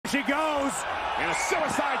She goes in a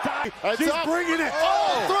suicide dive. She's bringing it.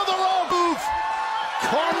 Oh, through the rope move.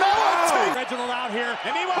 Carmella. Reginald out here.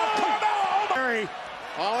 And meanwhile, Carmella.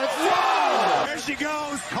 Oh, it's wrong. There she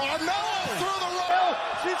goes. Carmella through the rope.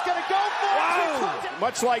 She's going to go for it.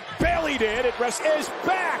 Much like Bailey did, it is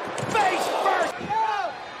back. Face first.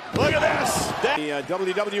 Look at this. The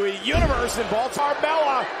WWE Universe in Baltimore.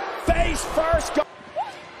 Carmella, face first.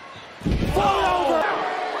 Float over.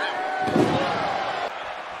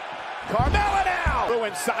 Carmella now.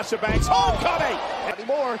 And Sasha Banks homecoming.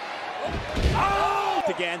 Anymore. Oh!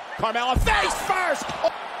 Again. Carmella face first.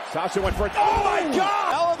 Oh. Sasha went for it. Oh my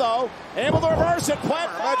God! Carmella though, able to reverse it.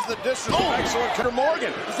 Plant. Imagine the disrespect on Kinder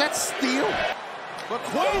Morgan. Is that steel?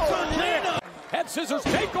 McQueen head scissors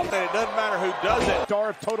take him. And it doesn't matter who does it. Star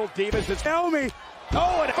of Total Divas is Naomi.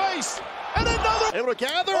 Oh, and face. And another. Able to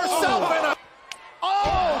gather herself in a.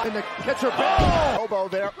 Oh! And the catcher back. Elbow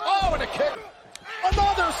there. Oh, and a kick.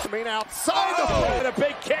 Another swing outside the ring. And a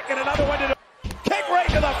big kick and another one to the kick right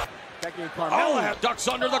to the. Becky and Carmella ducks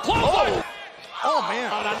under the clothesline. Oh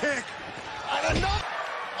man. On a kick. And another.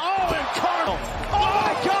 Oh, and Carmella. Oh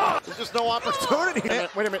my God. There's just no opportunity.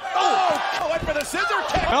 Wait a minute. Oh, went for the scissor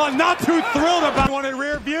kick. Well, not too thrilled about one in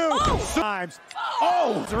rear view. Times.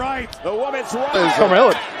 Oh, that's right. The woman's right.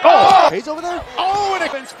 Carmella. Oh, he's over there. Oh,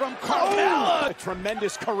 and It's from Carmella. A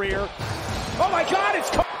tremendous career. Oh my God,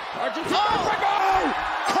 it's Argentina. Oh,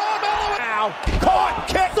 Carmella now caught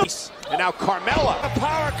kick. And now Carmella. A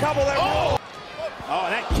power couple there. Oh,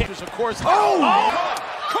 and that kick is of course.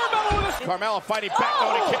 Carmella fighting back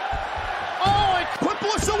on a kick. Oh, and put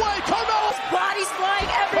Bliss away. Carmella's Body's flying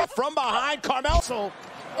everywhere. From behind, Carmella.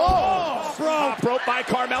 Top rope by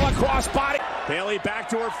Carmella, crossbody. Bailey back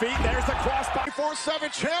to her feet. There's the crossbody.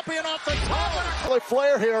 4-7 champion off the top.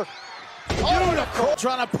 Flair here. Beautiful.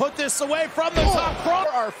 Trying to put this away from the top rope.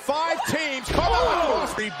 There are 5 teams. Carmella.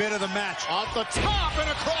 Every bit of the match. Off the top and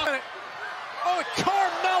across. Oh,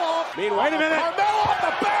 Carmella. Meanwhile, wait a minute. Carmella off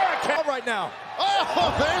the barricade right now.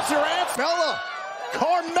 Oh, there's your answer.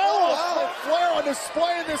 Carmella. Flair on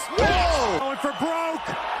display in this match. Going for broke.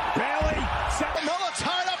 Bailey. Carmella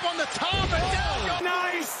tied up on the top and down.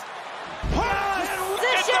 Nice.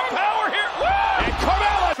 Position. It's the power here. And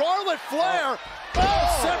Carmella. Charlotte Flair.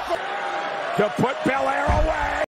 To put Belair away.